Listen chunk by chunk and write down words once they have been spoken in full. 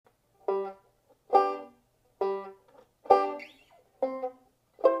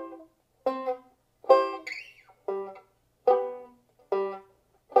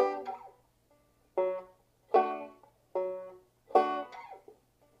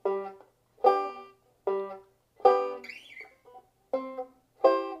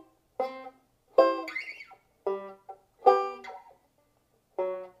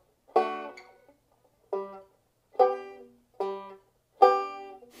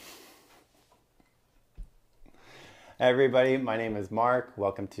Everybody, my name is Mark.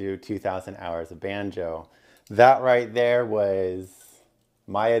 Welcome to 2000 Hours of Banjo. That right there was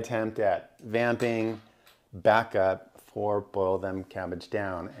my attempt at vamping backup for Boil Them Cabbage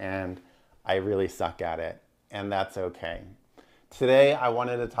Down, and I really suck at it, and that's okay. Today, I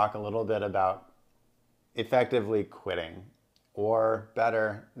wanted to talk a little bit about effectively quitting, or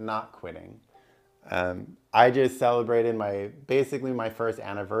better, not quitting. I just celebrated basically my first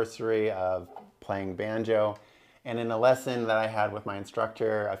anniversary of playing banjo. And in a lesson that I had with my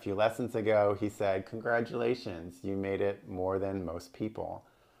instructor a few lessons ago, he said, "Congratulations, you made it more than most people."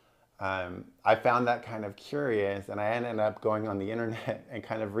 I found that kind of curious, and I ended up going on the internet and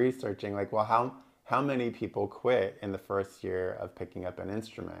kind of researching, like, well, how many people quit in the first year of picking up an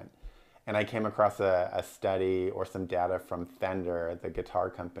instrument? And I came across a study or some data from Fender, the guitar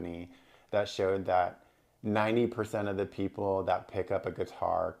company, that showed that 90% of the people that pick up a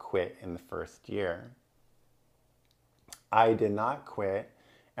guitar quit in the first year. I did not quit,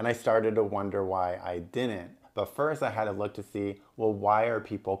 and I started to wonder why I didn't. But first I had to look to see, well, why are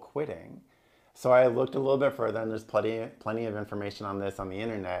people quitting? So I looked a little bit further, and there's plenty of information on this on the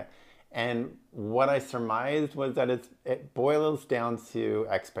internet. And what I surmised was that it boils down to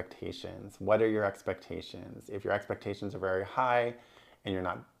expectations. What are your expectations? If your expectations are very high and you're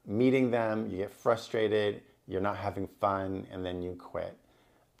not meeting them, you get frustrated, you're not having fun, and then you quit.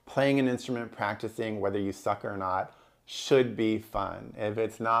 Playing an instrument, practicing, whether you suck or not, should be fun. If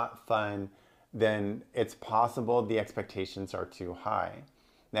it's not fun, then it's possible the expectations are too high.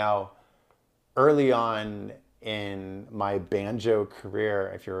 Now, early on in my banjo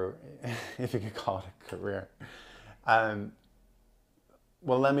career, if you could call it a career,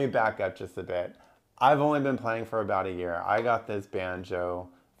 well, let me back up just a bit. I've only been playing for about a year. I got this banjo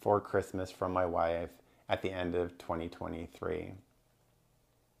for Christmas from my wife at the end of 2023.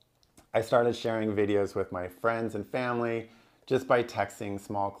 I started sharing videos with my friends and family just by texting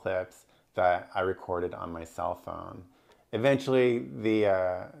small clips that I recorded on my cell phone. Eventually,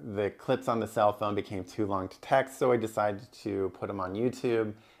 the clips on the cell phone became too long to text, so I decided to put them on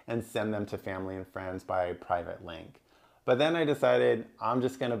YouTube and send them to family and friends by private link. But then I decided I'm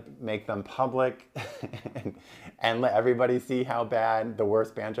just gonna make them public and let everybody see how bad the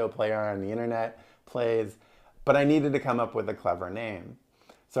worst banjo player on the internet plays. But I needed to come up with a clever name.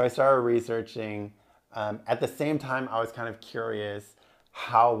 So I started researching. At the same time, I was kind of curious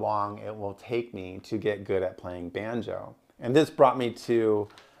how long it will take me to get good at playing banjo. And this brought me to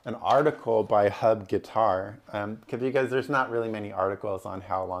an article by Hub Guitar. Because there's not really many articles on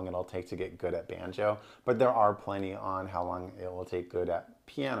how long it'll take to get good at banjo, but there are plenty on how long it will take good at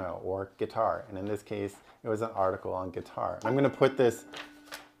piano or guitar. And in this case, it was an article on guitar. I'm gonna put this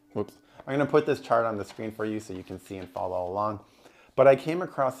chart on the screen for you so you can see and follow along. But I came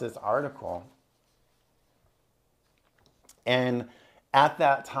across this article, and at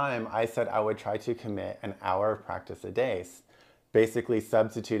that time, I said I would try to commit an hour of practice a day, basically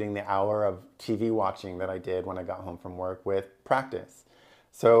substituting the hour of TV watching that I did when I got home from work with practice.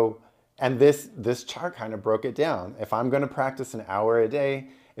 So, and this chart kind of broke it down. If I'm going to practice an hour a day,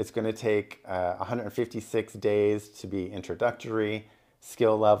 it's going to take 156 days to be introductory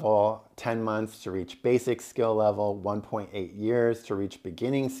skill level, 10 months to reach basic skill level, 1.8 years to reach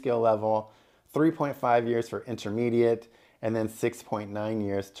beginning skill level, 3.5 years for intermediate, and then 6.9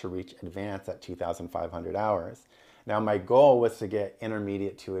 years to reach advanced at 2,500 hours. Now my goal was to get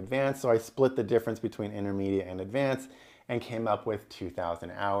intermediate to advanced, so I split the difference between intermediate and advanced and came up with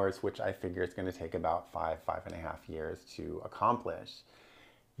 2,000 hours, which I figure is going to take about 5.5 years to accomplish.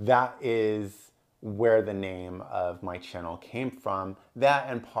 That is where the name of my channel came from.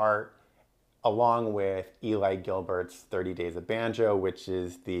 That in part, along with Eli Gilbert's 30 Days of Banjo, which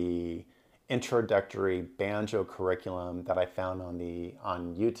is the introductory banjo curriculum that I found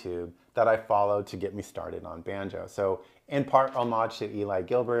on YouTube that I followed to get me started on banjo. So in part homage to Eli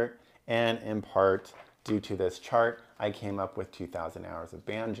Gilbert, and in part due to this chart, I came up with 2,000 hours of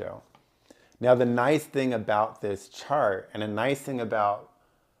banjo. Now the nice thing about this chart, and a nice thing about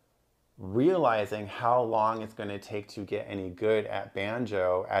realizing how long it's going to take to get any good at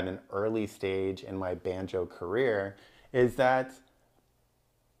banjo at an early stage in my banjo career, is that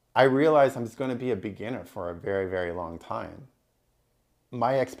I realized I'm just going to be a beginner for a very, very long time.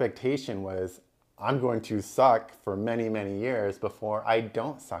 My expectation was I'm going to suck for many, many years before I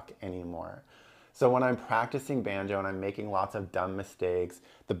don't suck anymore. So when I'm practicing banjo and I'm making lots of dumb mistakes,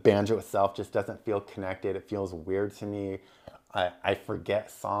 the banjo itself just doesn't feel connected. It feels weird to me. I forget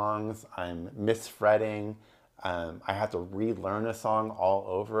songs, I'm misfretting, I have to relearn a song all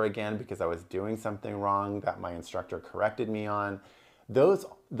over again because I was doing something wrong that my instructor corrected me on. Those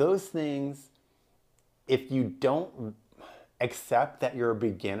things if you don't accept that you're a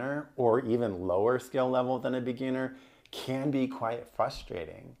beginner or even lower skill level than a beginner, can be quite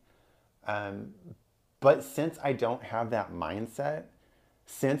frustrating. But since I don't have that mindset,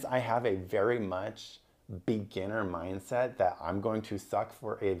 since I have a very much beginner mindset that I'm going to suck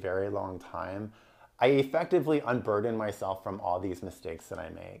for a very long time, I effectively unburden myself from all these mistakes that I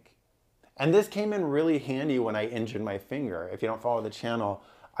make. And this came in really handy when I injured my finger. If you don't follow the channel,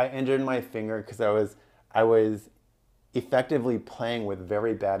 I injured my finger because I was effectively playing with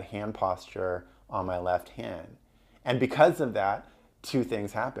very bad hand posture on my left hand. And because of that, two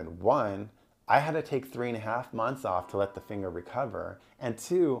things happened. One, I had to take 3.5 months off to let the finger recover. And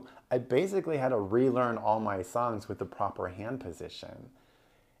two, I basically had to relearn all my songs with the proper hand position.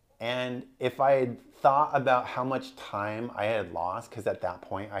 And if I had thought about how much time I had lost, because at that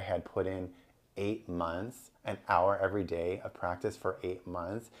point I had put in 8 months, an hour every day of practice for 8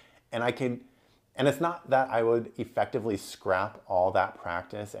 months, and it's not that I would effectively scrap all that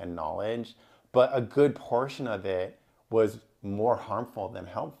practice and knowledge, but a good portion of it was more harmful than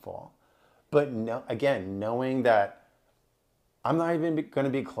helpful. But no, again, knowing that I'm not even going to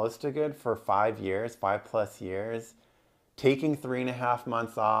be close to good for 5 years, 5+ years, taking 3.5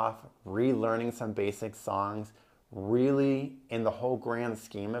 months off, relearning some basic songs, really, in the whole grand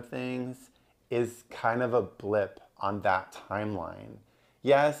scheme of things, is kind of a blip on that timeline.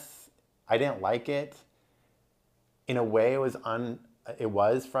 Yes, I didn't like it. In a way, it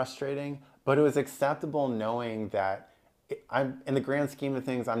was frustrating, but it was acceptable knowing that I'm in the grand scheme of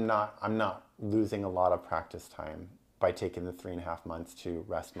things. I'm not losing a lot of practice time by taking the 3.5 months to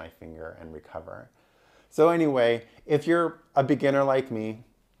rest my finger and recover. So anyway, if you're a beginner like me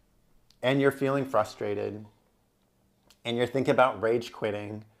and you're feeling frustrated and you're thinking about rage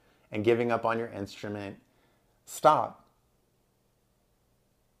quitting and giving up on your instrument, stop.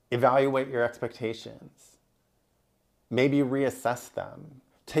 Evaluate your expectations. Maybe reassess them.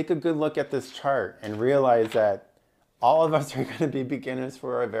 Take a good look at this chart and realize that all of us are going to be beginners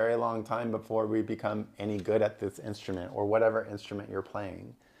for a very long time before we become any good at this instrument or whatever instrument you're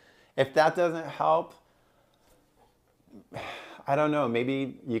playing. If that doesn't help, I don't know,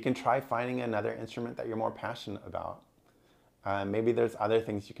 maybe you can try finding another instrument that you're more passionate about. Maybe there's other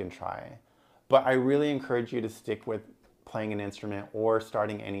things you can try. But I really encourage you to stick with playing an instrument or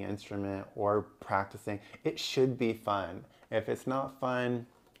starting any instrument or practicing. It should be fun. If it's not fun,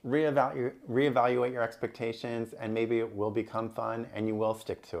 reevaluate your expectations, and maybe it will become fun and you will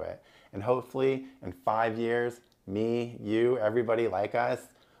stick to it. And hopefully in 5 years, me, you, everybody like us,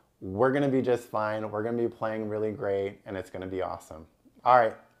 we're going to be just fine. We're going to be playing really great and it's going to be awesome. All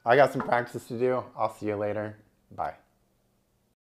right, I got some practice to do. I'll see you later. Bye.